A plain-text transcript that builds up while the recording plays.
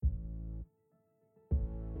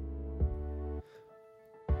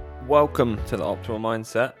Welcome to the Optimal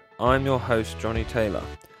Mindset. I'm your host, Johnny Taylor.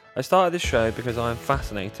 I started this show because I am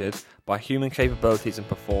fascinated by human capabilities and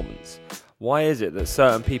performance. Why is it that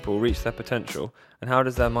certain people reach their potential, and how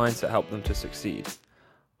does their mindset help them to succeed?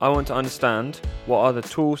 I want to understand what are the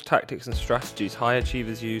tools, tactics and strategies high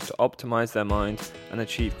achievers use to optimize their mind and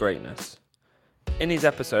achieve greatness. In these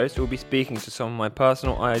episodes, we'll be speaking to some of my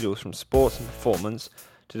personal idols from sports and performance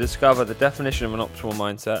to discover the definition of an optimal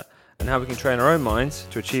mindset and how we can train our own minds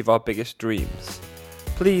to achieve our biggest dreams.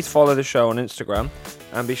 Please follow the show on Instagram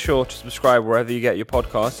and be sure to subscribe wherever you get your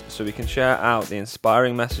podcasts so we can share out the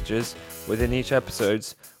inspiring messages within each episode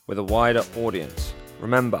with a wider audience.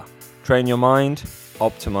 Remember, train your mind,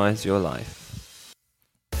 optimize your life.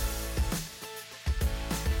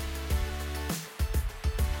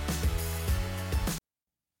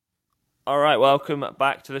 All right, welcome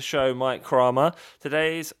back to the show, Mike Kramer.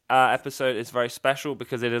 Today's episode is very special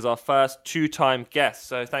because it is our first two-time guest.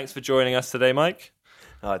 So thanks for joining us today, Mike.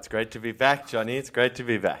 Oh, it's great to be back, Johnny. It's great to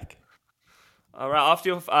be back. All right, after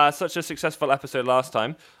your, such a successful episode last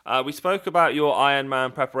time, we spoke about your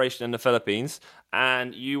Ironman preparation in the Philippines,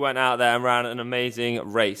 and you went out there and ran an amazing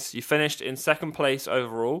race. You finished in second place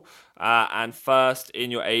overall and first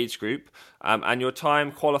in your age group, and your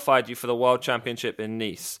time qualified you for the World Championship in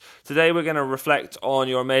Nice. Today we're going to reflect on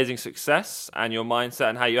your amazing success and your mindset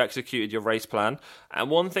and how you executed your race plan. And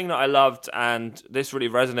one thing that I loved, and this really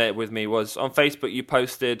resonated with me, was on Facebook you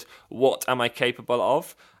posted, "What am I capable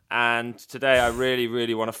of?" And today I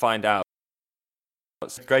really want to find out.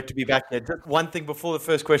 It's great to be back there. Just one thing before the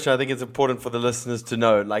first question, I think it's important for the listeners to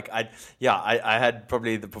know. I had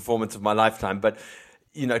probably the performance of my lifetime, but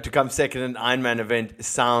to come second in an Ironman event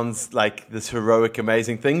sounds like this heroic,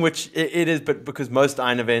 amazing thing, which it is. But because most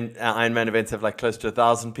Ironman events have like close to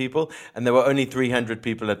 1,000 people, and there were only 300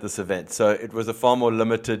 people at this event, so it was a far more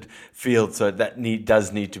limited field. So that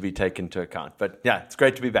does need to be taken into account. But yeah, it's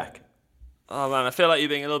great to be back. Oh man, I feel like you're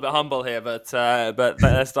being a little bit humble here, but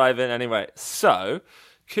let's dive in anyway. So,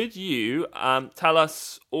 could you tell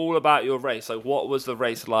us all about your race? Like, what was the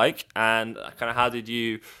race like, and kind of how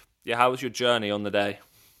was your journey on the day?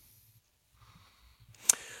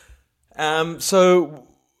 So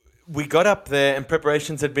we got up there and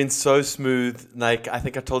preparations had been so smooth. Like, I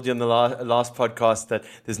think I told you on the last podcast that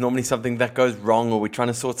there's normally something that goes wrong, or we're trying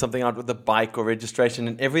to sort something out with the bike or registration,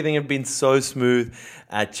 and everything had been so smooth.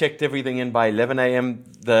 I checked everything in by 11 a.m.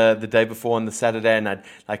 the day before on the Saturday, and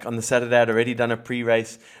on the Saturday I'd already done a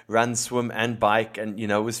pre-race run, swim and bike, and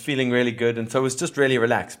was feeling really good, and so it was just really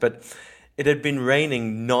relaxed. But it had been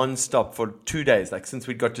raining non-stop for 2 days, like since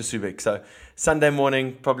we'd got to Subic. So Sunday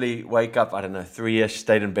morning, probably wake up, 3-ish,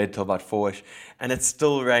 stayed in bed till about 4-ish, and it's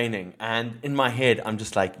still raining. And in my head, I'm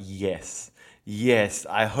just like, yes,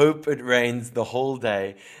 I hope it rains the whole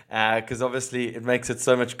day, because obviously it makes it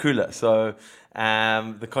so much cooler. So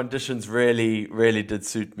the conditions really did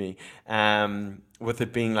suit me. With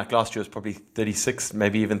it being like last year, it was probably 36,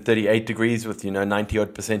 maybe even 38 degrees with,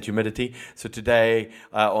 90% humidity. So today,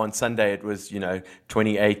 on Sunday, it was,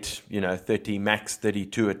 28, 30, max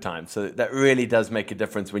 32 at times. So that really does make a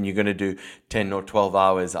difference when you're going to do 10 or 12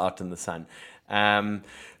 hours out in the sun.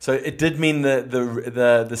 So it did mean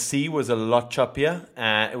the sea was a lot choppier.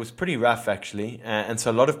 It was pretty rough actually, and so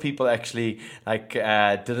a lot of people actually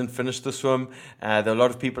didn't finish the swim. There were a lot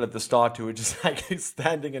of people at the start who were just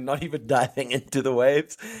standing and not even diving into the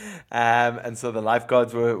waves, and so the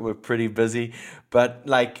lifeguards were pretty busy. But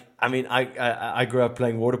I grew up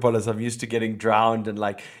playing water polo, so I'm used to getting drowned and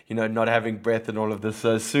not having breath and all of this.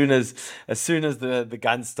 So as soon as the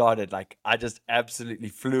gun started, I just absolutely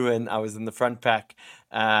flew in. I was in the front pack,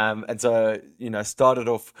 and so started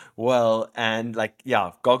off well, and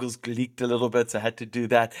goggles leaked a little bit, so I had to do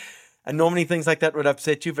that. And normally things like that would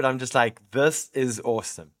upset you, but I'm just like, this is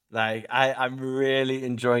awesome. I'm really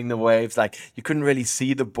enjoying the waves. You couldn't really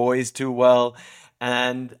see the buoys too well.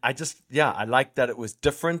 And I liked that it was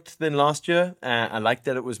different than last year. I liked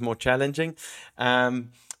that it was more challenging.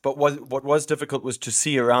 But what was difficult was to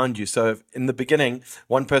see around you. So in the beginning,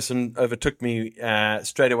 one person overtook me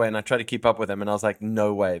straight away, and I tried to keep up with him. And I was like,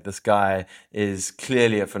 no way, this guy is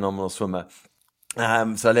clearly a phenomenal swimmer.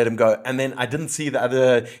 So I let him go. And then I didn't see the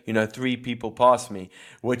other, 3 people pass me,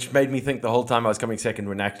 which made me think the whole time I was coming second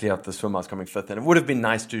when actually after the swim I was coming fifth. And it would have been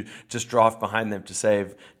nice to just draft behind them to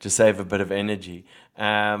save a bit of energy.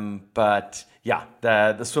 But yeah,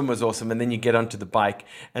 the swim was awesome, and then you get onto the bike,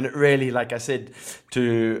 and it really, like I said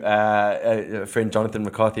to a friend Jonathan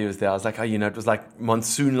McCarthy who was there, I was like, oh, it was like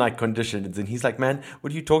monsoon-like conditions, and he's like, man,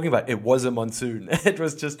 what are you talking about? It was a monsoon. It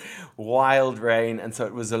was just wild rain, and so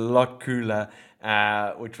it was a lot cooler,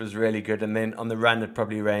 which was really good. And then on the run, it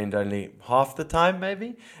probably rained only half the time,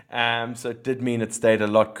 maybe. So it did mean it stayed a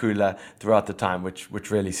lot cooler throughout the time, which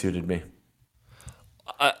really suited me.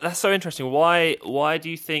 That's so interesting. Why do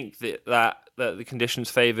you think that the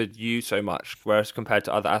conditions favoured you so much, whereas compared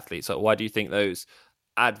to other athletes? Like, why do you think those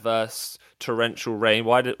adverse torrential rain?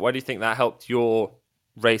 Why do you think that helped your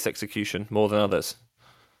race execution more than others?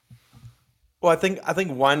 Well, I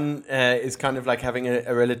think one is kind of like having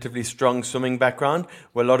a relatively strong swimming background,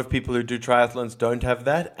 where a lot of people who do triathlons don't have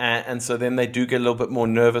that, and so then they do get a little bit more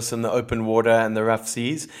nervous in the open water and the rough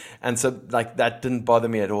seas, and so like that didn't bother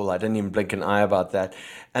me at all. I didn't even blink an eye about that.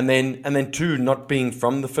 And then two, not being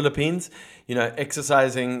from the Philippines,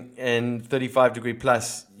 exercising in 35-degree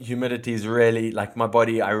plus humidity is really, like, my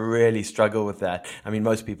body, I really struggle with that. I mean,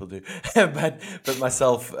 most people do, but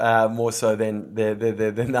myself more so than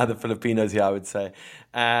other Filipinos here, I would say.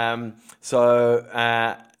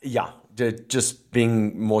 Yeah, just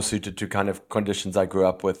being more suited to kind of conditions I grew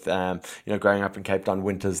up with. Growing up in Cape Town,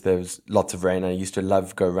 winters there was lots of rain. I used to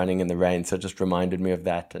love go running in the rain, so it just reminded me of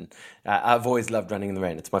that. And I've always loved running in the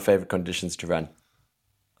rain. It's my favorite conditions to run.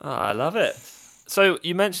 Oh, I love it. So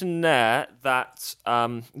you mentioned there that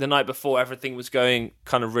the night before everything was going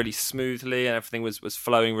kind of really smoothly and everything was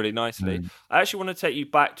flowing really nicely. I actually want to take you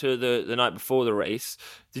back to the night before the race.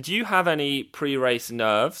 Did you have any pre-race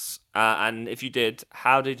nerves? And if you did,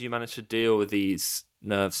 how did you manage to deal with these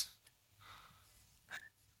nerves?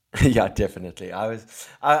 Yeah, definitely. I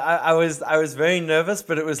was very nervous,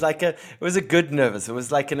 but it was a good nervous. It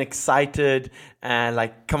was like an excited and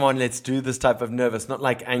like, come on, let's do this type of nervous, not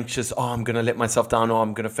like anxious. Oh, I'm gonna let myself down, or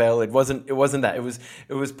I'm gonna fail. It wasn't that.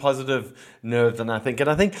 It was positive nerves, and I think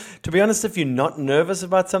to be honest, if you're not nervous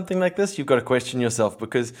about something like this, you've got to question yourself,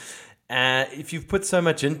 because if you've put so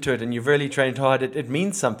much into it and you've really trained hard, it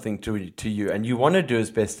means something to you, and you want to do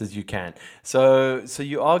as best as you can. So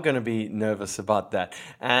you are going to be nervous about that.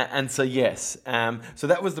 And so, yes. So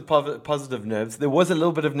that was the positive nerves. There was a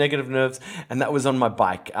little bit of negative nerves, and that was on my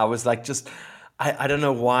bike. I was like, I don't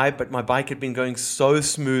know why, but my bike had been going so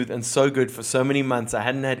smooth and so good for so many months. I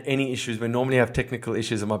hadn't had any issues. We normally have technical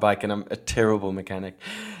issues on my bike, and I'm a terrible mechanic.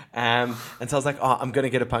 And so I was like, oh, I'm going to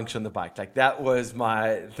get a puncture on the bike. Like, that was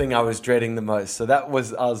my thing I was dreading the most. So I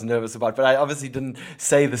was nervous about. But I obviously didn't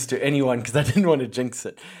say this to anyone because I didn't want to jinx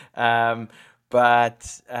it.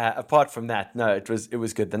 But apart from that, no, it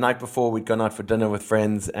was good. The night before, we'd gone out for dinner with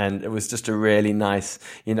friends, and it was just a really nice,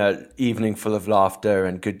 evening full of laughter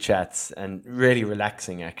and good chats, and really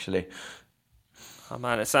relaxing, actually. Oh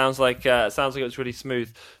man, it sounds like it was really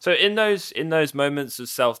smooth. So in those moments of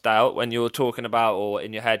self-doubt, when you're talking about, or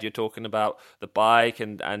in your head you're talking about the bike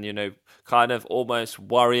and kind of almost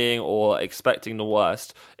worrying or expecting the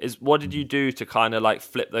worst, what did you do to kind of like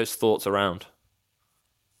flip those thoughts around?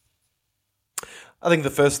 I think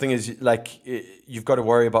the first thing is, like, you've got to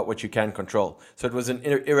worry about what you can control. So it was an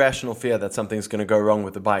irrational fear that something's going to go wrong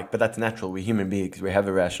with the bike, but that's natural. We're human beings. We have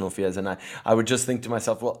irrational fears. And I would just think to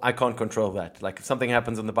myself, well, I can't control that. Like, if something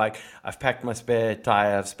happens on the bike, I've packed my spare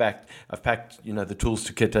tire, I've packed the tools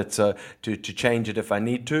to kit it, so to change it if I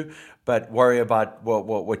need to. But worry about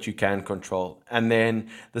what you can control. And then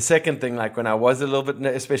the second thing, like when I was a little bit,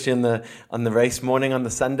 especially on the race morning on the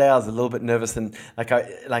Sunday, I was a little bit nervous, and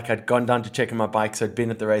I'd gone down to check in my bike, so I'd been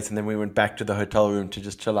at the race, and then we went back to the hotel room to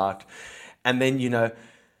just chill out. And then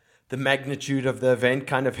the magnitude of the event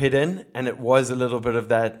kind of hit in, and it was a little bit of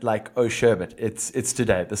that, like, oh, Sherbet, it's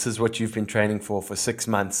today. This is what you've been training for 6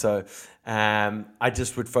 months. So I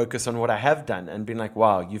just would focus on what I have done and being like,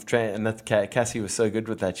 wow, you've trained. And that Cassie was so good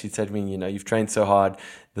with that. She said to me, you've trained so hard.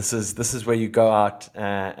 This is where you go out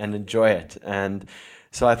and enjoy it. And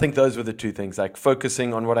so I think those were the two things, like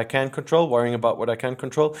focusing on what I can control, worrying about what I can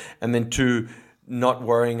control, and then two, not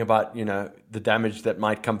worrying about the damage that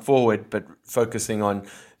might come forward, but focusing on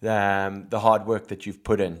the hard work that you've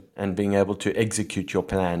put in and being able to execute your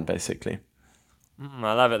plan, basically.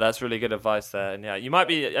 I love it. That's really good advice there. And yeah, you might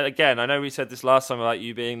be, again, I know we said this last time about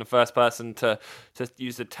you being the first person to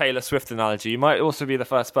use the Taylor Swift analogy. You might also be the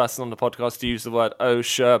first person on the podcast to use the word "oh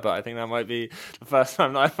Sherbet." I think that might be the first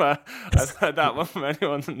time that I've heard that one from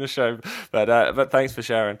anyone on the show. But thanks for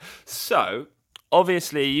sharing. So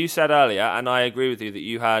obviously, you said earlier, and I agree with you, that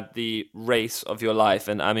you had the race of your life.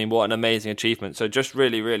 And I mean, what an amazing achievement. So just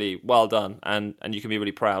really, really well done. And you can be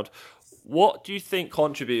really proud. What do you think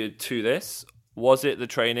contributed to this? Was it the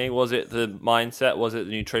training? Was it the mindset? Was it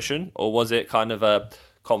the nutrition? Or was it kind of a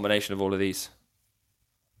combination of all of these?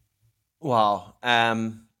 Wow.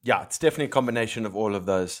 Yeah, it's definitely a combination of all of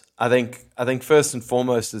those. I think first and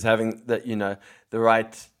foremost is having the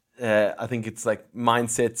right. I think it's like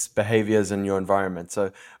mindsets, behaviors, and your environment.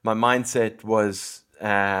 So my mindset was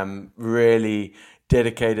really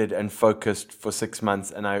dedicated and focused for 6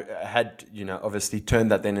 months, and I had obviously turned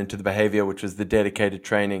that then into the behavior, which was the dedicated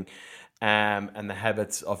training. And the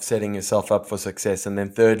habits of setting yourself up for success, and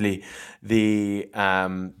then thirdly, the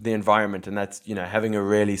environment, and that's having a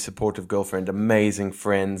really supportive girlfriend, amazing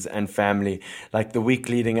friends and family. Like the week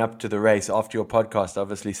leading up to the race, after your podcast, I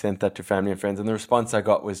obviously sent that to family and friends, and the response I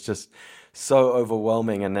got was just so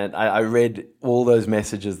overwhelming. And then I read all those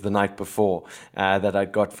messages the night before that I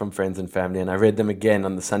got from friends and family, and I read them again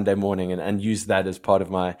on the Sunday morning, and used that as part of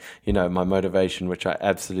my my motivation, which I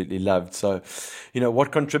absolutely loved. So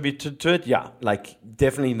what contributed to it? Yeah, like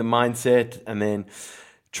definitely the mindset, and then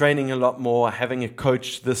training a lot more, having a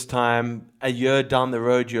coach this time. A year down the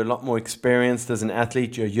road, you're a lot more experienced as an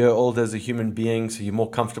athlete. You're a year older as a human being, so you're more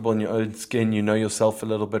comfortable in your own skin. You know yourself a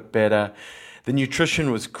little bit better. The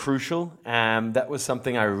nutrition was crucial. That was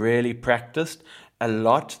something I really practiced a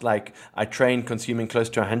lot. Like I trained consuming close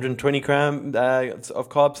to 120 grams of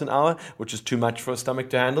carbs an hour, which is too much for a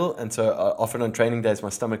stomach to handle. And so often on training days, my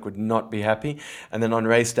stomach would not be happy. And then on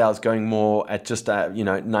race day, I was going more at just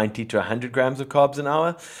 90 to 100 grams of carbs an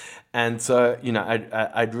hour. And so,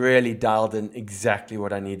 I'd really dialed in exactly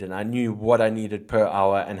what I needed. I knew what I needed per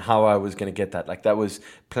hour and how I was going to get that. Like that was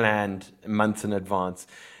planned months in advance.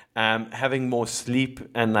 Having more sleep,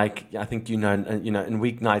 and like I think in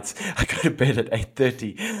weeknights I go to bed at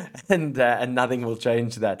 8:30, and nothing will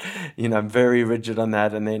change that. I'm very rigid on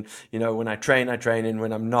that. And then when I train, and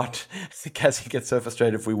when I'm not, Cassie gets so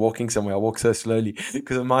frustrated if we're walking somewhere. I walk so slowly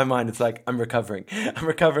because in my mind it's like I'm recovering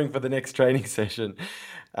for the next training session.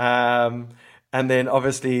 And then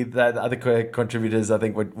obviously the other contributors, I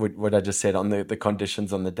think what I just said on the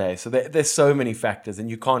conditions on the day. So there's so many factors, and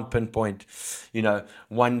you can't pinpoint,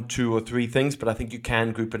 one, two, or three things, but I think you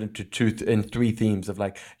can group it into three themes of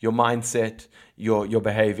like your mindset, your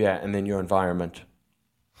behavior, and then your environment.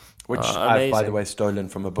 Which I've, by the way, stolen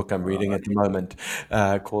from a book I'm reading at the moment,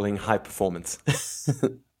 calling High Performance.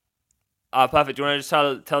 Perfect. Do you want to just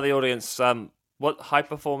tell the audience what High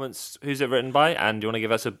Performance, who's it written by, and do you want to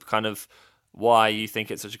give us a kind of why you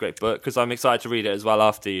think it's such a great book? Because I'm excited to read it as well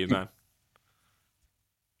after you, man.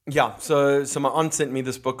 Yeah, so my aunt sent me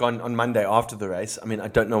this book on Monday after the race. I mean, I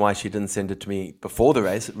don't know why she didn't send it to me before the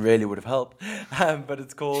race. It really would have helped. But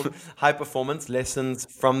it's called High Performance, Lessons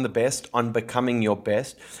from the Best on Becoming Your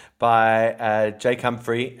Best by Jake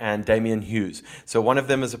Humphrey and Damien Hughes. So one of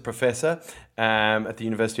them is a professor at the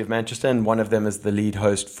University of Manchester, and one of them is the lead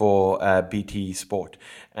host for BT Sport.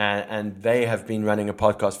 And they have been running a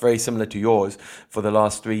podcast very similar to yours for the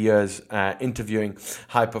last 3 years, interviewing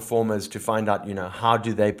high performers to find out, how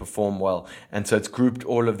do they perform well. And so it's grouped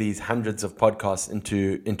all of these hundreds of podcasts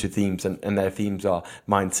into themes, and their themes are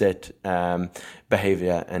mindset,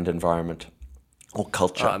 behavior, and environment or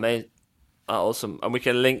culture. Amazing. Awesome, and we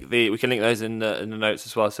can link those in the notes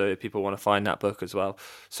as well, so if people want to find that book as well.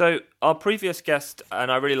 So our previous guest,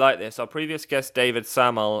 and I really like this, David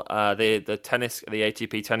Samuel, the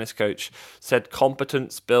ATP tennis coach, said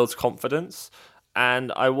competence builds confidence,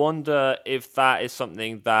 and I wonder if that is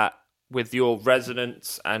something that, with your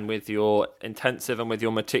resonance and with your intensive and with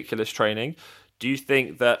your meticulous training, do you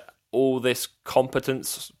think that all this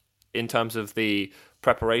competence in terms of the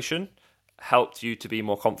preparation helped you to be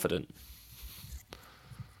more confident?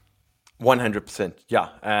 100%, yeah,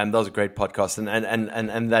 that was a great podcast,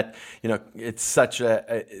 and that it's such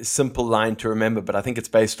a simple line to remember, but I think it's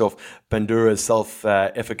based off Bandura's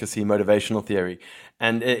self-efficacy motivational theory,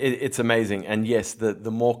 and it's amazing. And yes,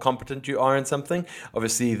 the more competent you are in something,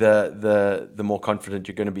 obviously the more confident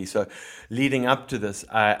you're going to be. So, leading up to this,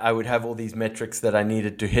 I would have all these metrics that I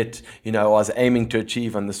needed to hit. I was aiming to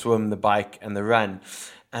achieve on the swim, the bike, and the run.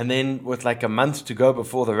 And then with like a month to go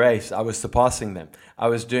before the race, I was surpassing them. I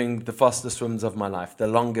was doing the fastest swims of my life, the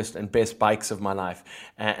longest and best bikes of my life,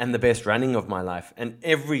 and the best running of my life. And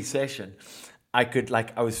every session, I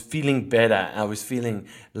was feeling better. I was feeling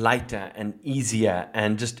lighter and easier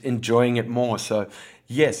and just enjoying it more. So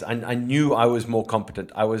yes, I knew I was more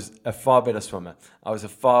competent. I was a far better swimmer. I was a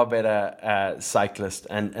far better cyclist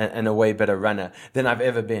and a way better runner than I've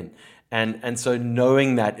ever been. And so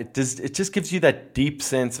knowing that, it just gives you that deep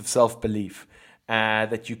sense of self-belief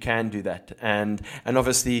that you can do that. And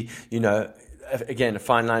obviously, again, a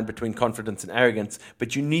fine line between confidence and arrogance,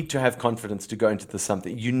 but you need to have confidence to go into the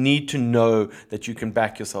something. You need to know that you can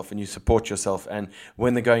back yourself and you support yourself. And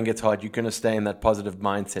when the going gets hard, you're going to stay in that positive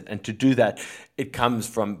mindset. And to do that, it comes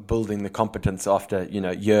from building the competence after,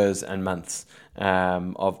 years and months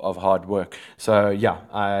of hard work. So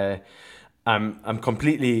yeah, I'm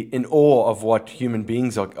completely in awe of what human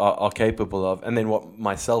beings are capable of, and then what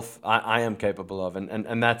myself I am capable of,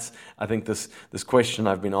 and that's, I think, this question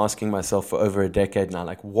I've been asking myself for over a decade now,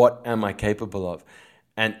 like, what am I capable of?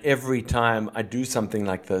 And every time I do something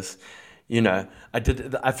like this,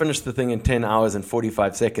 I finished the thing in 10 hours and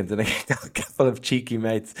 45 seconds, and a couple of cheeky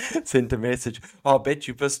mates sent a message, "Oh, I bet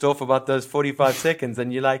you pissed off about those 45 seconds,"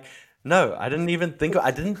 and you're like, no, I didn't even think. I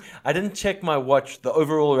didn't check my watch, the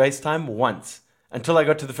overall race time, once until I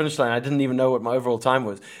got to the finish line. I didn't even know what my overall time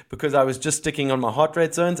was because I was just sticking on my heart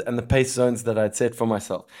rate zones and the pace zones that I'd set for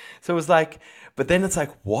myself. So it was like, but then it's like,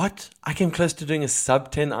 what? I came close to doing a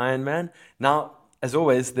sub 10 Ironman. Now, as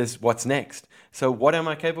always, there's what's next. So what am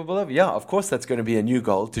I capable of? Yeah, of course, that's going to be a new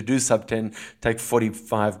goal, to do sub 10, take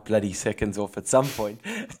 45 bloody seconds off at some point.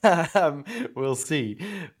 We'll see.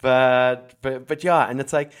 But yeah, and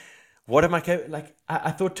it's like, what am I like?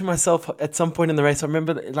 I thought to myself at some point in the race, I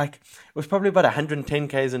remember like it was probably about 110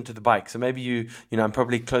 k's into the bike. So maybe I'm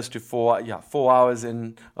probably close to 4 hours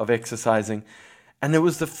in of exercising, and it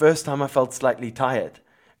was the first time I felt slightly tired,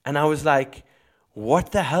 and I was like,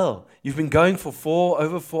 what the hell? You've been going for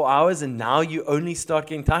over 4 hours, and now you only start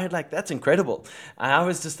getting tired? Like, that's incredible. And I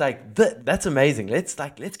was just like, that's amazing. Let's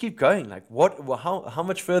keep going. Like, how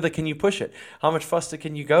much further can you push it? How much faster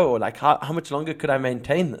can you go? Or like, how much longer could I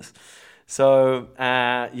maintain this? So,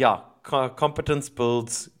 competence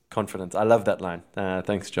builds confidence. I love that line.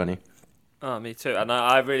 Thanks, Johnny. Oh, me too. And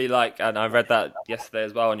I really like, and I read that yesterday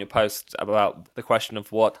as well on your post about the question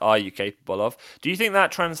of what are you capable of. Do you think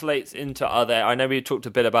that translates into I know we talked a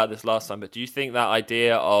bit about this last time, but do you think that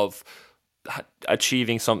idea of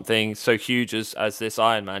achieving something so huge as this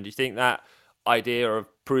Ironman, do you think that idea of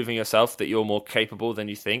proving yourself that you're more capable than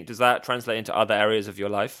you think, does that translate into other areas of your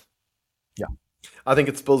life? Yeah. I think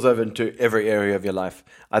it spills over into every area of your life.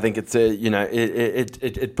 I think it's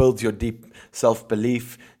it builds your deep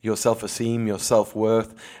self-belief, your self-esteem, your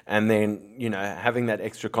self-worth, and then having that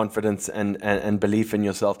extra confidence and belief in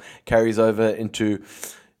yourself carries over into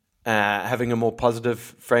having a more positive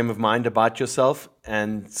frame of mind about yourself,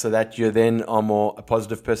 and so that you then are more a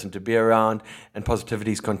positive person to be around, and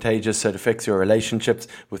positivity is contagious, so it affects your relationships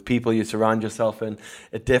with people you surround yourself in.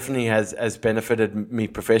 It definitely has benefited me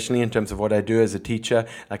professionally in terms of what I do as a teacher.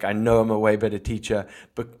 Like, I know I'm a way better teacher,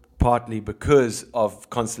 but partly because of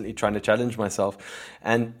constantly trying to challenge myself.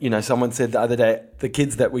 And, someone said the other day, the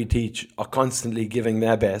kids that we teach are constantly giving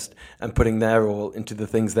their best and putting their all into the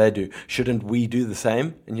things they do. Shouldn't we do the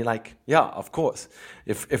same? And you're like, yeah, of course.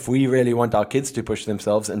 If we really want our kids to push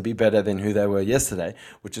themselves and be better than who they were yesterday,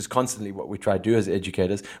 which is constantly what we try to do as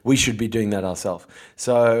educators, we should be doing that ourselves.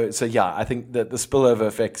 So yeah, I think that the spillover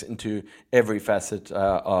effects into every facet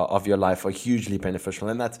of your life are hugely beneficial.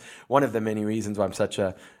 And that's one of the many reasons why I'm such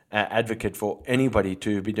a advocate for anybody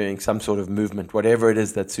to be doing some sort of movement, whatever it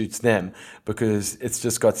is that suits them, because it's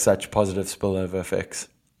just got such positive spillover effects.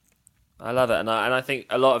 I love it, and I think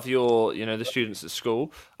a lot of your, the students at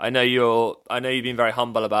school. I know you've been very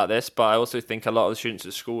humble about this, but I also think a lot of the students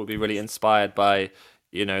at school will be really inspired by,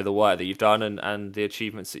 the work that you've done and the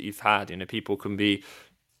achievements that you've had. People can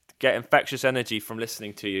get infectious energy from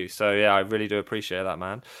listening to you. So yeah, I really do appreciate that,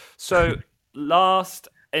 man. So last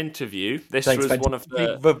interview, this Thanks, was one of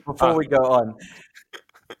the. But before we go on,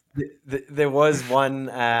 there was one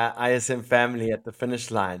ISM family at the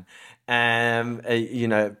finish line,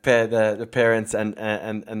 the parents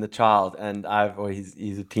and the child, and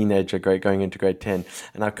he's a teenager, going into grade 10,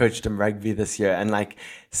 and I coached him rugby this year, and like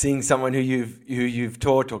seeing someone who you've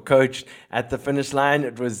taught or coached at the finish line,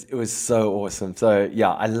 it was so awesome. So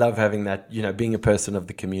yeah, I love having that, being a person of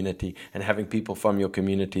the community and having people from your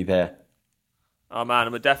community there. Oh man,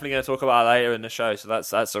 and we're definitely going to talk about that later in the show. So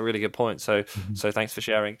that's a really good point. So thanks for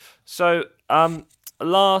sharing. So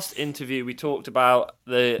last interview we talked about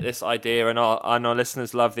this idea, and our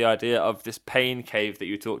listeners love the idea of this pain cave that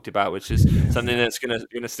you talked about, which is something that's going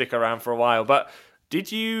to stick around for a while. But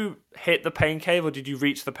did you hit the pain cave, or did you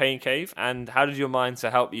reach the pain cave? And how did your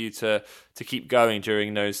mindset help you to keep going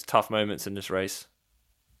during those tough moments in this race?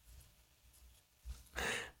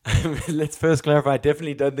 Let's first clarify. I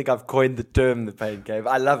definitely don't think I've coined the term "the pain cave."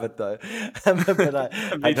 I love it though, but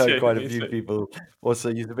I know quite a few people also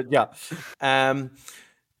use it. But yeah,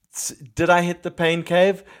 did I hit the pain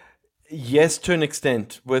cave? Yes, to an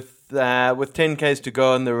extent. With 10 Ks to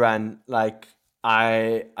go on the run, like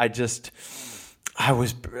I was, I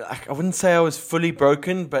wouldn't say I was fully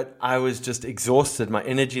broken, but I was just exhausted. My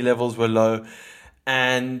energy levels were low.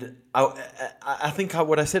 And I think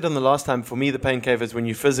what I said on the last time, for me, the pain cave is when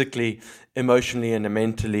you're physically, emotionally, and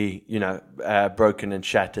mentally, broken and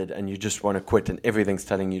shattered, and you just want to quit, and everything's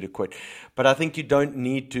telling you to quit. But I think you don't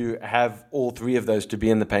need to have all three of those to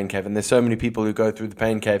be in the pain cave. And there's so many people who go through the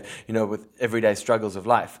pain cave, with everyday struggles of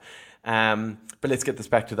life. But let's get this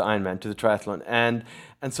back to the Ironman, to the triathlon. And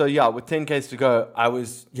so, with 10Ks to go,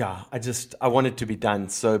 I wanted to be done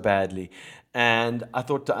so badly. And I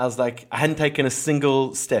was like, I hadn't taken a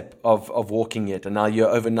single step of walking yet. And now you're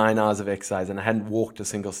over 9 hours of exercise and I hadn't walked a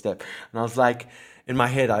single step. And I was like, in my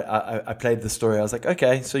head, I played the story. I was like,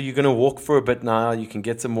 okay, so you're going to walk for a bit now. You can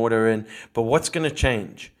get some water in. But what's going to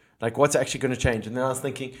change? Like, what's actually going to change? And then I was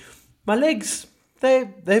thinking, my legs,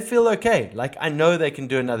 they feel okay. Like, I know they can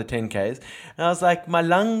do another 10Ks. And I was like, my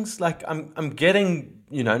lungs, like, I'm getting,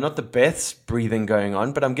 not the best breathing going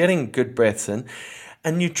on, but I'm getting good breaths in.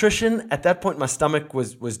 And nutrition, at that point, my stomach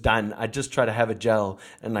was done. I just tried to have a gel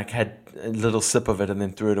and had a little sip of it and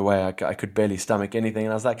then threw it away. I could barely stomach anything.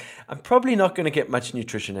 And I was like, I'm probably not going to get much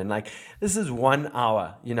nutrition. And this is 1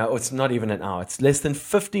 hour, it's not even an hour. It's less than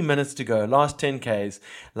 50 minutes to go, last 10Ks.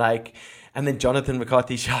 And then Jonathan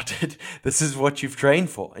McCarthy shouted, this is what you've trained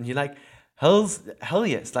for. And you're like, hell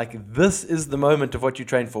yes. This is the moment of what you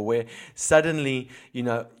train for, where suddenly,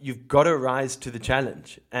 you've got to rise to the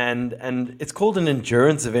challenge. And it's called an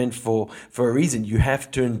endurance event for a reason. You have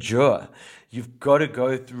to endure. You've got to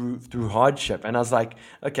go through hardship. And I was like,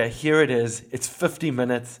 okay, here it is. It's 50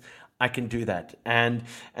 minutes. I can do that. And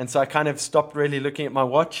so I kind of stopped really looking at my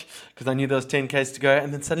watch because I knew there was 10Ks to go.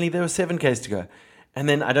 And then suddenly there were 7Ks to go. And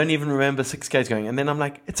then I don't even remember 6Ks going. And then I'm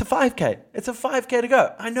like, it's a 5K. It's a 5K to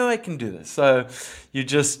go. I know I can do this. So you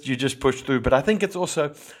just push through. But I think it's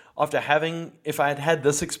also if I had had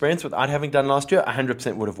this experience without having done last year,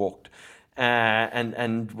 100% would have walked.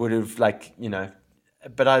 And would have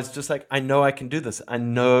but I was just like, I know I can do this. I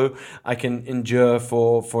know I can endure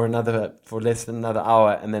for less than another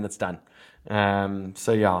hour and then it's done. There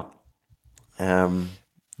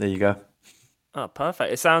you go. Oh,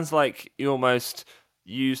 perfect. It sounds like you almost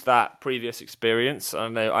use that previous experience. I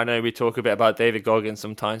know we talk a bit about David Goggins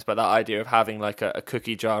sometimes, but that idea of having a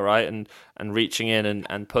cookie jar, right? And reaching in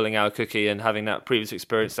and pulling out a cookie and having that previous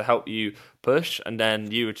experience to help you push. And then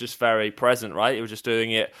you were just very present, right? You were just doing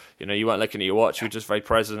it, you weren't looking at your watch, you were just very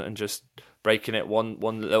present and just breaking it one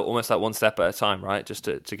almost like one step at a time, right? Just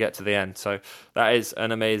to get to the end. So that is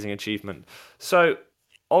an amazing achievement. So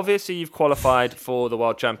obviously you've qualified for the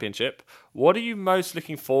World Championship. What are you most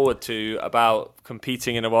looking forward to about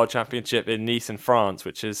competing in a World Championship in Nice in France,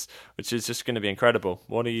 which is just going to be incredible?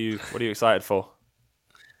 What are you excited for?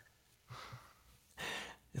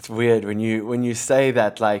 It's weird when you say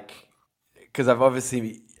that, because I've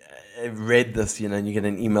obviously read this, and you get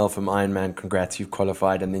an email from Ironman, congrats, you've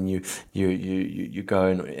qualified, and then you go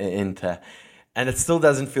and enter. And it still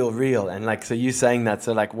doesn't feel real. And so you saying that,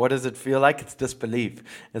 so what does it feel like? It's disbelief.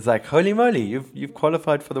 It's like, holy moly, you've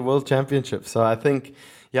qualified for the World Championship. So I think,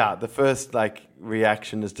 the first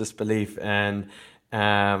reaction is disbelief, and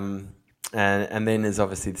then is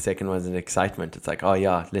obviously the second one is an excitement. It's like, oh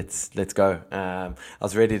yeah, let's go. I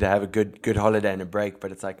was ready to have a good holiday and a break,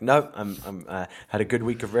 but it's like, no, I'm had a good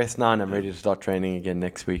week of rest now, and I'm ready to start training again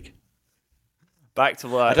next week. Back to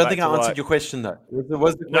work. I don't think I answered your question though.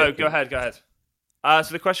 No, go ahead.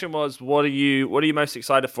 So the question was, what are you most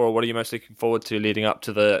excited for? What are you most looking forward to leading up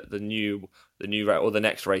to the new or the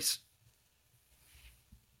next race?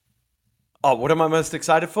 Oh, what am I most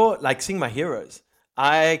excited for? Seeing my heroes.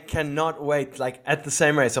 I cannot wait. At the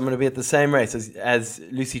same race, I'm going to be at the same race as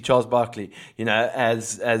Lucy Charles Barkley,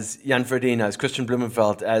 as Jan Frodeno, as Christian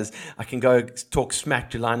Blumenfeld, as I can go talk smack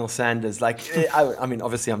to Lionel Sanders. I mean,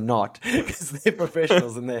 obviously I'm not, because they're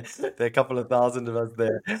professionals and there are a couple of thousand of us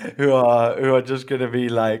there who are just going to be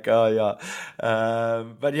like, oh yeah.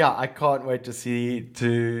 But yeah, I can't wait to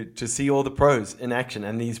see all the pros in action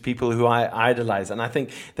and these people who I idolize. And I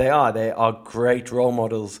think they are great role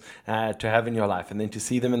models to have in your life. And then to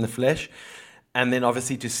see them in the flesh, and then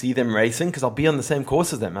obviously to see them racing, because I'll be on the same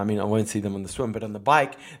course as them. I mean, I won't see them on the swim, but on the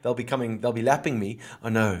bike, they'll be lapping me. Oh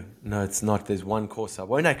no, it's not. There's one course. I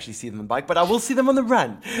won't actually see them on the bike, but I will see them on the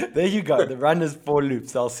run. There you go. The run is 4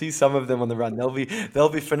 loops. I'll see some of them on the run. They'll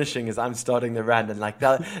be finishing as I'm starting the run, and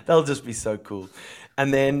they'll just be so cool.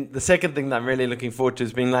 And then the second thing that I'm really looking forward to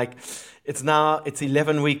is being it's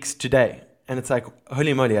 11 weeks today. And it's like,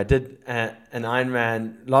 holy moly, I did an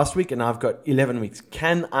Ironman last week and now I've got 11 weeks.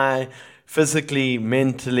 Can I physically,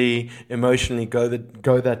 mentally, emotionally go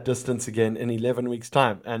that distance again in 11 weeks'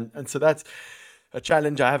 time? And so that's a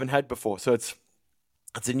challenge I haven't had before. So it's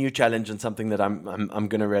a new challenge and something that I'm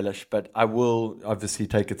going to relish. But I will obviously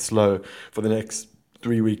take it slow for the next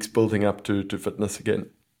 3 weeks, building up to fitness again.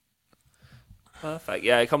 Perfect.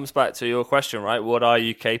 Yeah, it comes back to your question, right? What are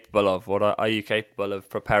you capable of? What are you capable of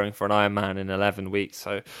preparing for an Ironman in 11 weeks?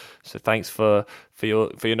 So thanks for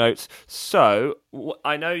your notes. So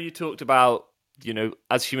I know you talked about,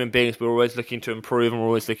 as human beings, we're always looking to improve and we're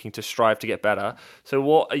always looking to strive to get better. So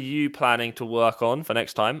what are you planning to work on for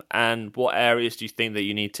next time? And what areas do you think that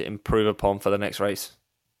you need to improve upon for the next race?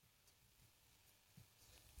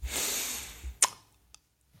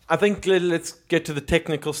 I think let's get to the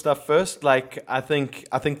technical stuff first. Like I think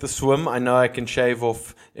the swim, I know I can shave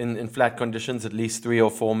off in flat conditions at least 3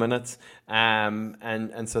 or 4 minutes,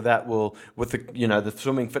 and so that will, with the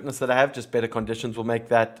swimming fitness that I have, just better conditions will make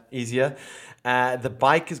that easier. The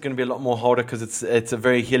bike is going to be a lot more harder because it's a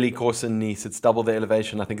very hilly course in Nice. It's double the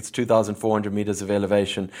elevation. I think it's 2,400 meters of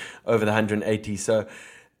elevation over the 180. So.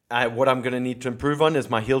 What I'm going to need to improve on is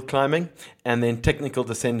my hill climbing and then technical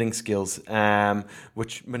descending skills,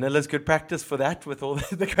 which Manila's good practice for that with all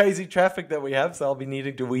the crazy traffic that we have. So I'll be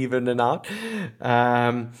needing to weave in and out.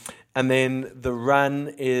 And then the run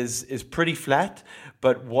is pretty flat.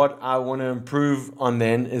 But what I want to improve on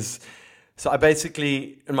then is, so I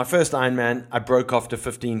basically, in my first Ironman, I broke after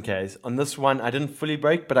 15 Ks. On this one, I didn't fully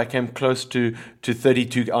break, but I came close to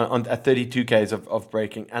 32 at 32 Ks of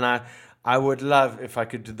breaking. And I would love if I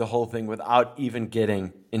could do the whole thing without even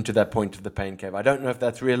getting into that point of the pain cave. I don't know if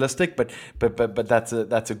that's realistic, but that's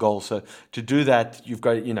a goal. So to do that, you've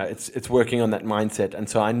got, it's working on that mindset. And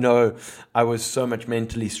so I know I was so much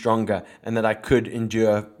mentally stronger and that I could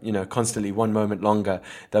endure, constantly one moment longer.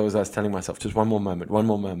 That was, I was telling myself, just one more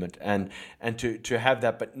moment. And to have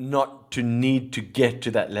that, but not to need to get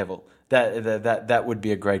to that level. That would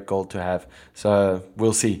be a great goal to have. So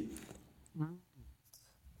we'll see.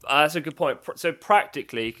 That's a good point. So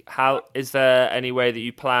practically, how is there any way that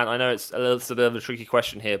you plan? I know it's a little bit of a tricky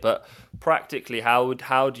question here, but practically, how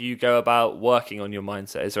do you go about working on your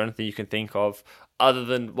mindset? Is there anything you can think of other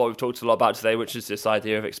than what we've talked a lot about today, which is this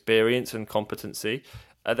idea of experience and competency?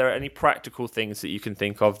 Are there any practical things that you can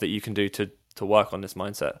think of that you can do to work on this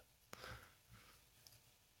mindset?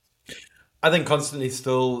 I think constantly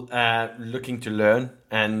still looking to learn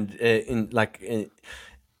and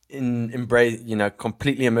embrace,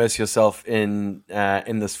 completely immerse yourself in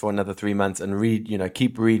this for another 3 months and read,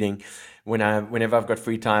 keep reading. Whenever I've got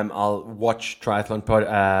free time, I'll watch triathlon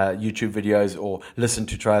YouTube videos or listen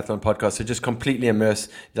to triathlon podcasts. So just completely immerse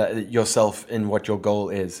yourself in what your goal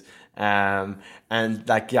is.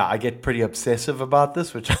 I get pretty obsessive about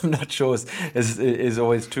this, which I'm not sure is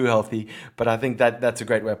always too healthy. But I think that's a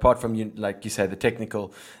great way. Apart from like you say, the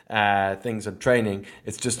technical things and training,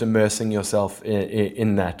 it's just immersing yourself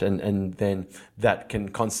in that, and then that can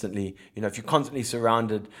constantly, if you're constantly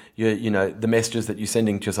surrounded, the messages that you're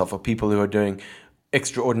sending to yourself are people who are doing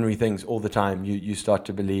extraordinary things all the time. You start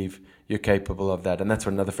to believe you're capable of that. And that's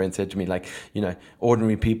what another friend said to me,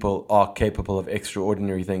 ordinary people are capable of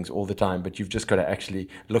extraordinary things all the time, but you've just got to actually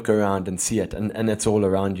look around and see it, and it's all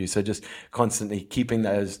around you. So just constantly keeping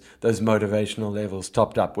those motivational levels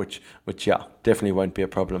topped up, which definitely won't be a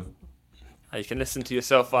problem. You can listen to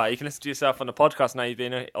yourself. You can listen to yourself on the podcast now. You've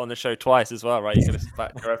been on the show twice as well, right? You can listen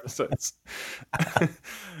back to your episodes.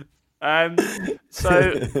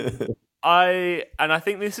 I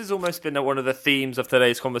think this has almost been one of the themes of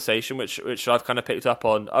today's conversation, which I've kind of picked up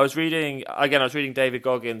on. I was reading David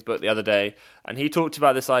Goggins' book the other day, and he talked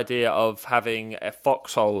about this idea of having a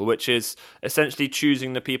foxhole, which is essentially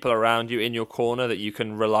choosing the people around you in your corner that you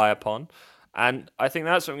can rely upon. And I think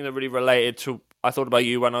that's something that really related to, I thought about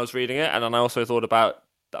you when I was reading it, and then I also thought about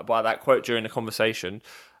that quote during the conversation.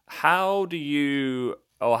 How did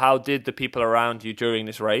the people around you during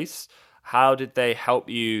this race, how did they help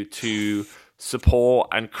you to support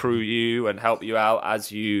and crew you and help you out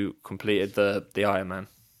as you completed the Ironman?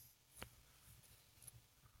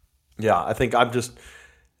 Yeah, I think I'm just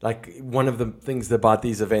one of the things about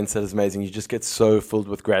these events that is amazing. You just get so filled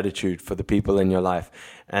with gratitude for the people in your life,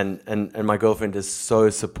 and my girlfriend is so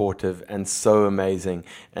supportive and so amazing,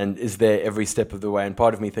 and is there every step of the way. And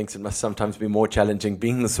part of me thinks it must sometimes be more challenging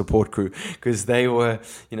being the support crew, because they were,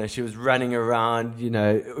 she was running around,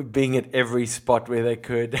 being at every spot where they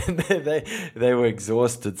could, and they were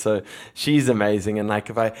exhausted. So she's amazing, and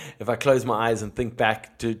if I close my eyes and think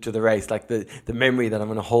back to the race, the memory that I'm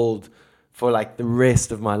going to hold for the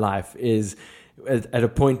rest of my life is at a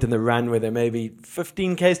point in the run where there may be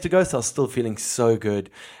 15 Ks to go, so I was still feeling so good,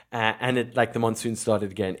 and it the monsoon started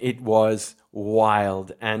again. It was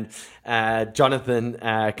wild. And Jonathan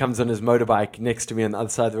comes on his motorbike next to me on the other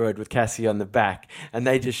side of the road with Cassie on the back, and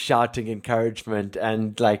they just shouting encouragement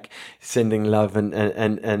and like sending love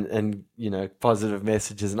and positive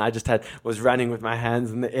messages. And I just was running with my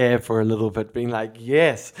hands in the air for a little bit, being like,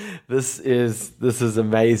 yes, this is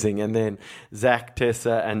amazing. And then Zach,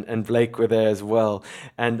 Tessa, and Blake were there as well.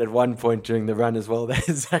 And at one point during the run as well,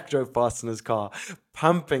 Zach drove past in his car,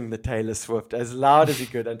 pumping the Taylor Swift as loud as he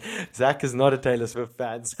could. And Zach is not a Taylor Swift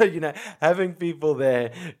fan. So, having people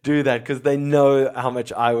there do that because they know how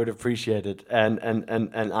much I would appreciate it and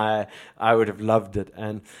I would have loved it.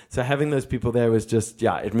 And so having those people there was just,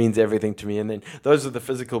 it means everything to me. And then those are the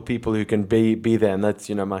physical people who can be there. And that's,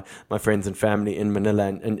 my friends and family in Manila.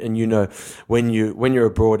 And when you're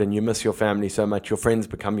abroad and you miss your family so much, your friends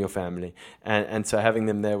become your family. And so having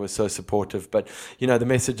them there was so supportive. But, the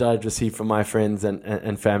message I'd received from my friends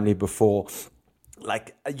and family before,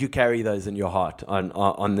 like, you carry those in your heart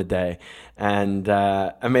on the day. And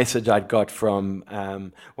a message I'd got from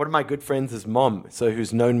one of my good friends' mom,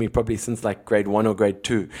 who's known me probably since like grade 1 or grade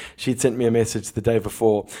 2. She'd sent me a message the day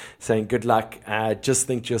before saying, good luck, just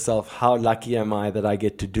think to yourself, how lucky am I that I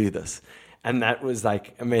get to do this? And that was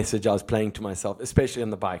like a message I was playing to myself, especially on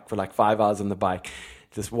the bike, for like 5 hours on the bike,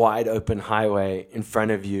 this wide open highway in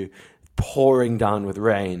front of you, pouring down with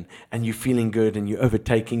rain, and you're feeling good and you're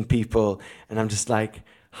overtaking people. And I'm just like,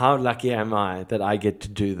 how lucky am I that I get to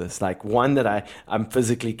do this? Like, one, that I'm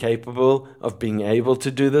physically capable of being able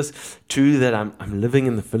to do this. 2, that I'm living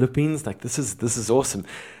in the Philippines. Like, this is awesome.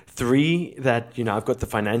 3, that, I've got the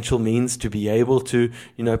financial means to be able to,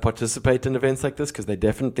 participate in events like this, because they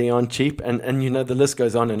definitely aren't cheap. And the list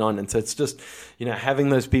goes on. And so it's just, having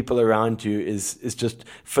those people around you is just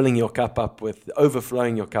filling your cup up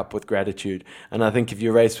overflowing your cup with gratitude. And I think if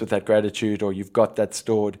you race with that gratitude, or you've got that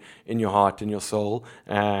stored in your heart, in your soul,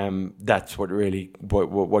 that's what really,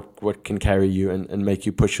 what can carry you and make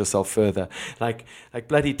you push yourself further. Like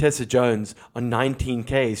bloody Tessa Jones on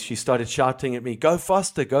 19Ks, she started shouting at me, go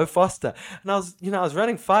faster, go faster. And I was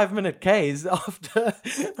running 5-minute Ks after,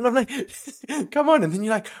 and I'm like, come on. And then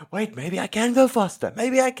you're like, wait, maybe I can go faster.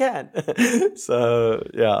 Maybe I can. So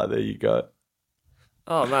yeah, there you go.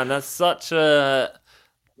 Oh man,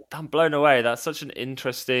 I'm blown away. That's such an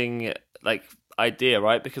interesting idea,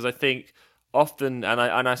 right? Because I think often, and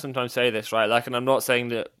I sometimes say this, right? Like, and I'm not saying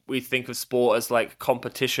that we think of sport as like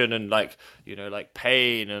competition and like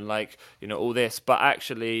pain and all this, but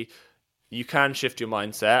actually you can shift your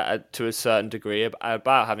mindset to a certain degree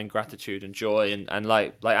about having gratitude and joy, and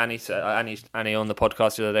like Annie said, Annie on the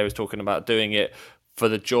podcast the other day was talking about doing it for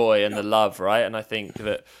the joy and the love, right? And I think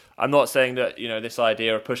that I'm not saying that this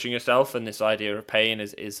idea of pushing yourself and this idea of pain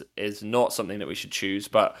is not something that we should choose,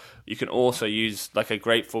 but you can also use like a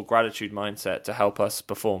grateful gratitude mindset to help us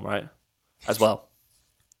perform, right? As well.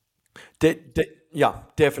 Yeah,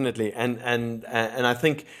 definitely, and I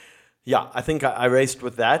think. Yeah, I think I raced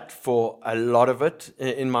with that for a lot of it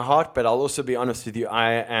in my heart, but I'll also be honest with you.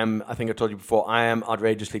 I think I told you before, I am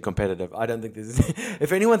outrageously competitive. I don't think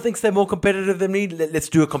if anyone thinks they're more competitive than me, let's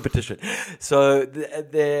do a competition. So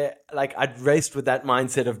I'd raced with that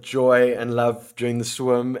mindset of joy and love during the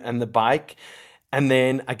swim and the bike. And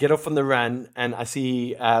then I get off on the run and I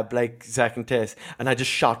see Blake, Zach, and Tess, and I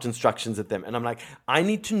just shout instructions at them. And I'm like, I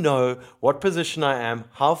need to know what position I am,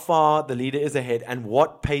 how far the leader is ahead, and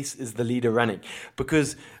what pace is the leader running.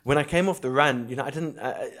 Because when I came off the run,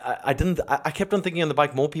 I kept on thinking on the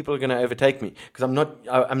bike, more people are going to overtake me because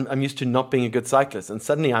I'm used to not being a good cyclist. And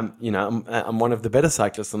suddenly I'm one of the better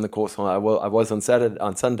cyclists on the course. I was on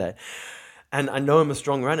Sunday. And I know I'm a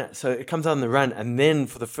strong runner. So it comes out on the run. And then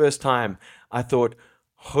for the first time, I thought,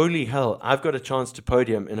 holy hell, I've got a chance to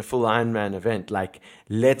podium in a full Ironman event. Like,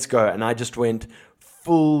 let's go. And I just went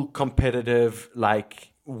full competitive,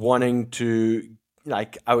 wanting to,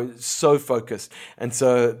 I was so focused. And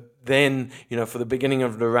so then, for the beginning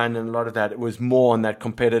of the run and a lot of that, it was more on that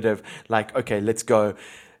competitive, okay, let's go.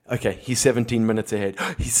 Okay, he's 17 minutes ahead.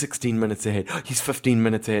 He's 16 minutes ahead. He's 15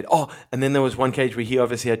 minutes ahead. Oh, and then there was one cage where he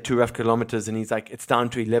obviously had 2 rough kilometers and he's like, it's down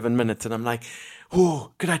to 11 minutes. And I'm like,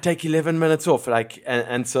 oh, could I take 11 minutes off?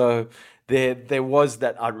 And so there was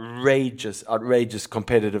that outrageous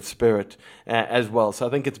competitive spirit as well. So I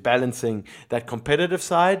think it's balancing that competitive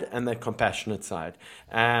side and that compassionate side.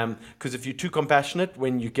 Because if you're too compassionate,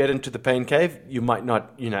 when you get into the pain cave, you might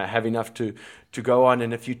not, have enough to go on.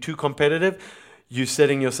 And if you're too competitive, you're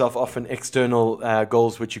setting yourself off in external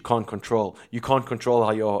goals which you can't control. You can't control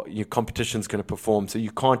how your competition's going to perform. So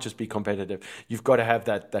you can't just be competitive. You've got to have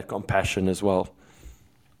that compassion as well.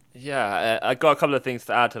 Yeah, I got a couple of things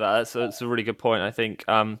to add to that. So it's a really good point. I think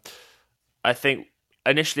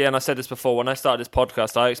initially, and I said this before, when I started this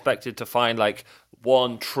podcast, I expected to find like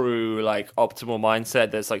one true like optimal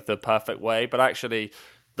mindset that's like the perfect way, but actually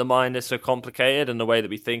the mind is so complicated and the way that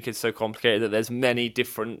we think is so complicated that there's many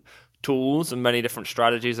different tools and many different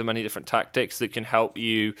strategies and many different tactics that can help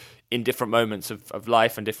you in different moments of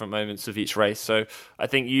life and different moments of each race. So I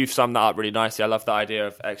think you've summed that up really nicely. I love the idea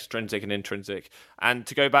of extrinsic and intrinsic. And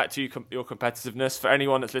to go back to your competitiveness, for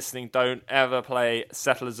anyone that's listening, don't ever play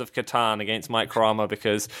Settlers of Catan against Mike Kramer,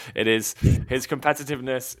 because his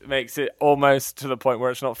competitiveness makes it almost to the point where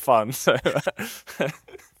it's not fun. So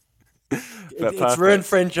it's ruined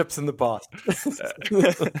friendships in the past.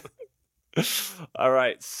 All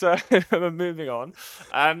right, so moving on.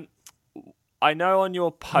 I know on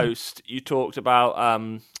your post you talked about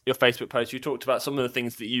your Facebook post. You talked about some of the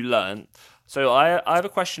things that you learned. So I have a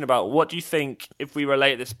question about what do you think, if we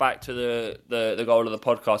relate this back to the goal of the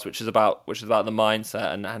podcast, which is about the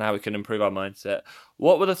mindset and how we can improve our mindset.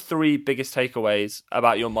 What were the 3 biggest takeaways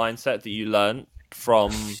about your mindset that you learned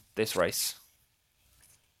from this race?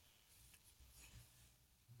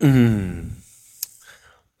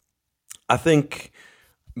 I think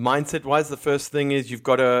mindset-wise, the first thing is you've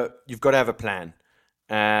got to have a plan.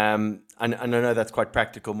 And I know that's quite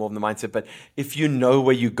practical, more than the mindset. But if you know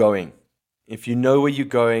where you're going,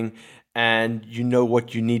 and you know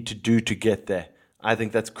what you need to do to get there, I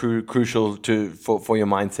think that's crucial for your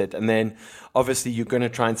mindset. And then obviously you're going to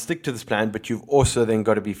try and stick to this plan, but you've also then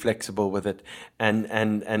got to be flexible with it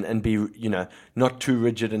and be, not too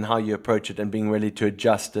rigid in how you approach it, and being ready to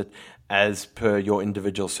adjust it as per your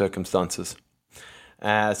individual circumstances.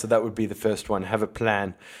 So that would be the first one, have a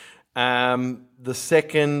plan. The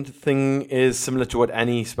second thing is similar to what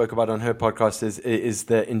Annie spoke about on her podcast, is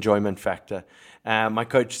the enjoyment factor. My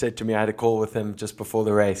coach said to me, I had a call with him just before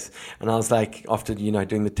the race, and I was like, after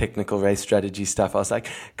doing the technical race strategy stuff, I was like,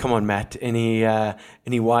 come on, Matt, any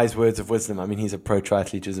wise words of wisdom? I mean, he's a pro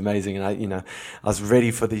triathlete, who's amazing, and I was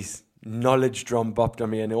ready for these knowledge drum bopped on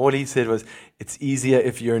me, and all he said was, it's easier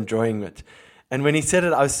if you're enjoying it. And when he said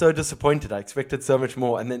it, I was so disappointed. I expected so much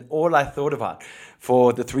more. And then all I thought about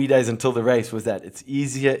for the 3 days until the race was that it's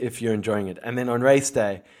easier if you're enjoying it. And then on race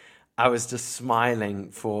day, I was just smiling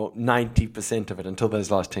for 90% of it until those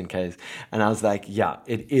last 10Ks. And I was like, yeah,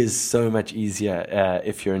 it is so much easier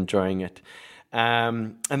if you're enjoying it.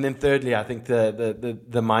 And then thirdly, I think the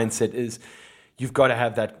mindset is, you've got to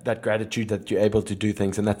have that gratitude that you're able to do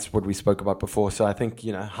things. And that's what we spoke about before. So I think,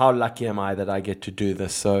 how lucky am I that I get to do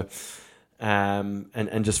this? So,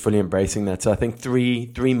 and just fully embracing that. So I think three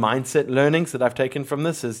mindset learnings that I've taken from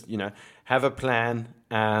this is, have a plan.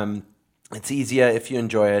 It's easier if you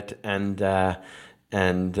enjoy it, and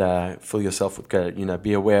fill yourself with,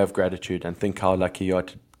 be aware of gratitude and think how lucky you are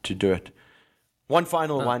to do it. One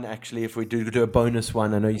final one, actually, if we do a bonus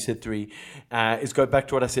one, I know you said 3, is go back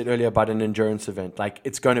to what I said earlier about an endurance event. Like,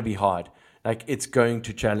 it's going to be hard. Like, it's going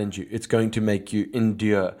to challenge you. It's going to make you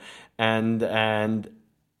endure. And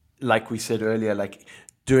like we said earlier, like,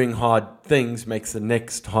 doing hard things makes the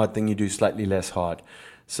next hard thing you do slightly less hard.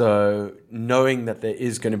 So knowing that there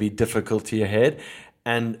is going to be difficulty ahead,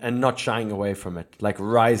 and not shying away from it, like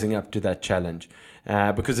rising up to that challenge.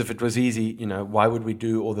 Because if it was easy, why would we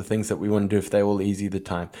do all the things that we want to do if they're all easy the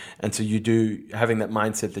time? And so having that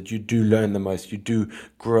mindset that you do learn the most, you do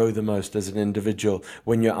grow the most as an individual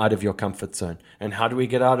when you're out of your comfort zone. And how do we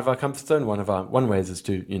get out of our comfort zone? One way is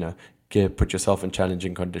to, put yourself in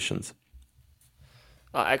challenging conditions.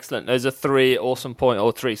 Excellent. Those are 3 awesome points,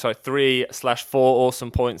 or 3/4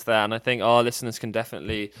 awesome points there. And I think our listeners can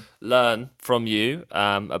definitely learn from you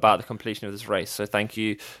about the completion of this race. So thank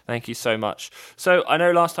you so much. So I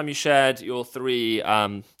know last time you shared your 3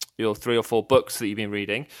 or 4 books that you've been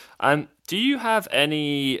reading. Do you have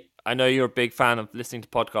any, I know you're a big fan of listening to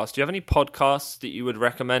podcasts. Do you have any podcasts that you would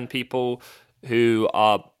recommend people who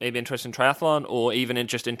are maybe interested in triathlon, or even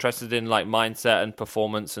just interested in like mindset and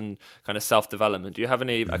performance and kind of self-development? Do you have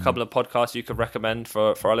a couple of podcasts you could recommend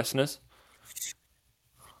for our listeners?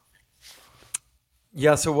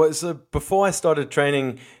 Yeah, so before I started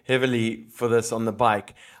training heavily for this on the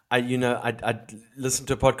bike, I'd listen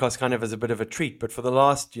to a podcast kind of as a bit of a treat. But for the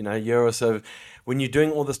last, year or so, when you're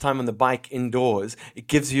doing all this time on the bike indoors, it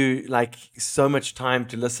gives you like so much time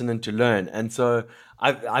to listen and to learn. And so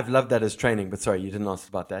I've loved that as training. But sorry, you didn't ask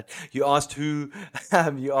about that. You asked who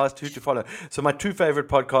to follow. So my 2 favorite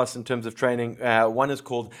podcasts in terms of training, one is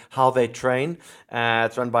called How They Train.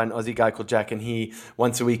 It's run by an Aussie guy called Jack, and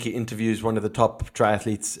once a week he interviews one of the top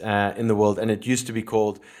triathletes in the world. And it used to be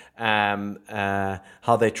called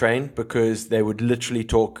How They Train, because they would literally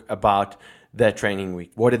talk about their training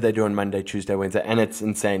week. What did they do on Monday, Tuesday, Wednesday? And it's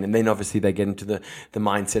insane. And then obviously they get into the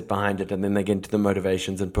mindset behind it, and then they get into the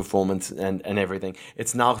motivations and performance and everything.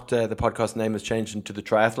 It's now, the podcast name has changed into the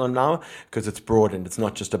Triathlon now, because it's broadened. It's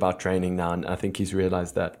not just about training now, and I think he's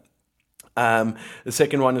realized that. The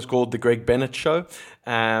second one is called The Greg Bennett Show,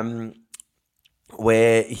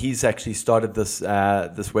 where he's actually started this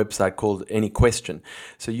website called Any Question.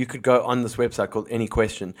 So you could go on this website called Any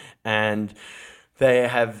Question, and they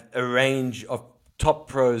have a range of top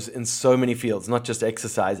pros in so many fields, not just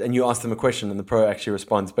exercise, and you ask them a question and the pro actually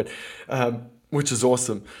responds, but which is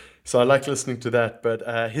awesome. So I like listening to that.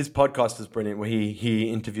 But his podcast is brilliant, where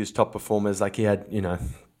he interviews top performers. Like he had,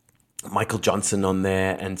 Michael Johnson on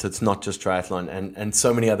there, and so it's not just triathlon, and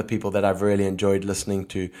so many other people that I've really enjoyed listening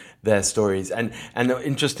to their stories. And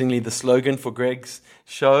interestingly, the slogan for Greg's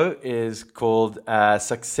show is called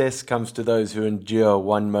 "Success comes to those who endure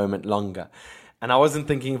one moment longer." And I wasn't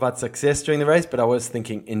thinking about success during the race, but I was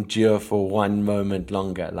thinking endure for one moment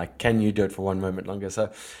longer. Like, can you do it for one moment longer? So,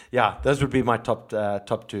 yeah, those would be my top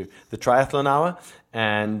two: the Triathlon Hour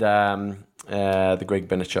and the Greg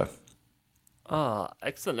Bennett Show.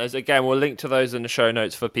 Excellent. Again, we'll link to those in the show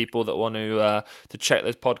notes for people that want to check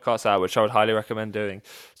those podcasts out, which I would highly recommend doing.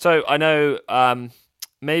 So I know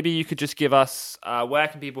maybe you could just give us, where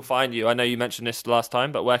can people find you? I know you mentioned this last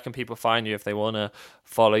time, but where can people find you if they want to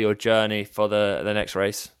follow your journey for the next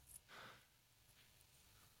race?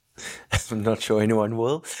 I'm not sure anyone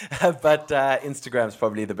will, but Instagram's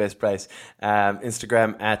probably the best place.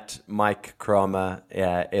 Instagram at Mike Kramer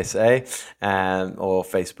SA, or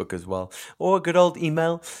Facebook as well, or a good old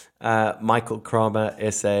email,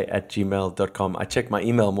 michaelkramersa@gmail.com. I check my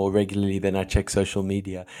email more regularly than I check social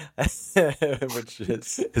media, which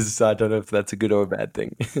is I don't know if that's a good or a bad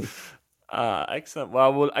thing. Excellent.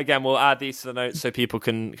 Well, we'll add these to the notes so people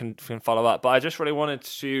can follow up. But I just really wanted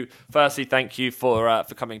to firstly thank you for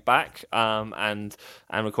coming back and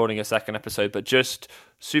recording a second episode. But just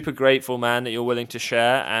super grateful, man, that you're willing to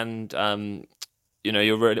share and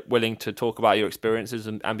you're really willing to talk about your experiences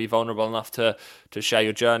and be vulnerable enough to share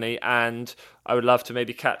your journey. And I would love to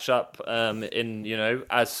maybe catch up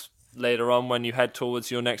as later on when you head towards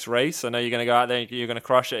your next race. I know you're going to go out there and you're going to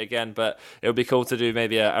crush it again, but it would be cool to do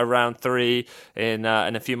maybe a round 3 in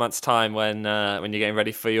a few months' time when you're getting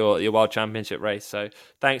ready for your World Championship race. So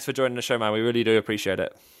thanks for joining the show, man. We really do appreciate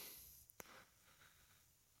it.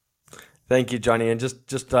 Thank you, Johnny. And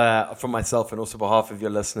just for myself and also behalf of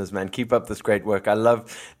your listeners, man, keep up this great work. I love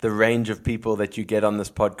the range of people that you get on this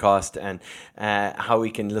podcast and how we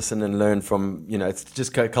can listen and learn from, it's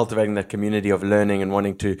just cultivating that community of learning and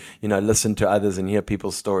wanting to, listen to others and hear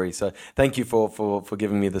people's stories. So thank you for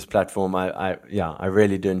giving me this platform. I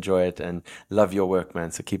really do enjoy it and love your work,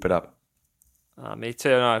 man. So keep it up. Me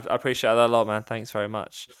too. No, I appreciate that a lot, man. Thanks very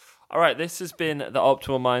much. All right. This has been The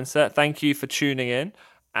Optimal Mindset. Thank you for tuning in.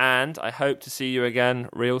 And I hope to see you again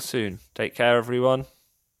real soon. Take care, everyone.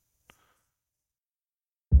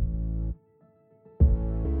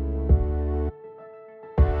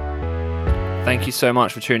 Thank you so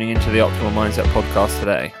much for tuning into the Optimal Mindset podcast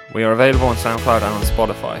today. We are available on SoundCloud and on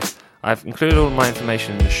Spotify. I've included all my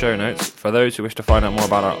information in the show notes for those who wish to find out more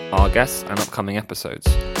about our guests and upcoming episodes.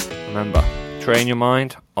 Remember, train your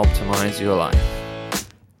mind, optimize your life.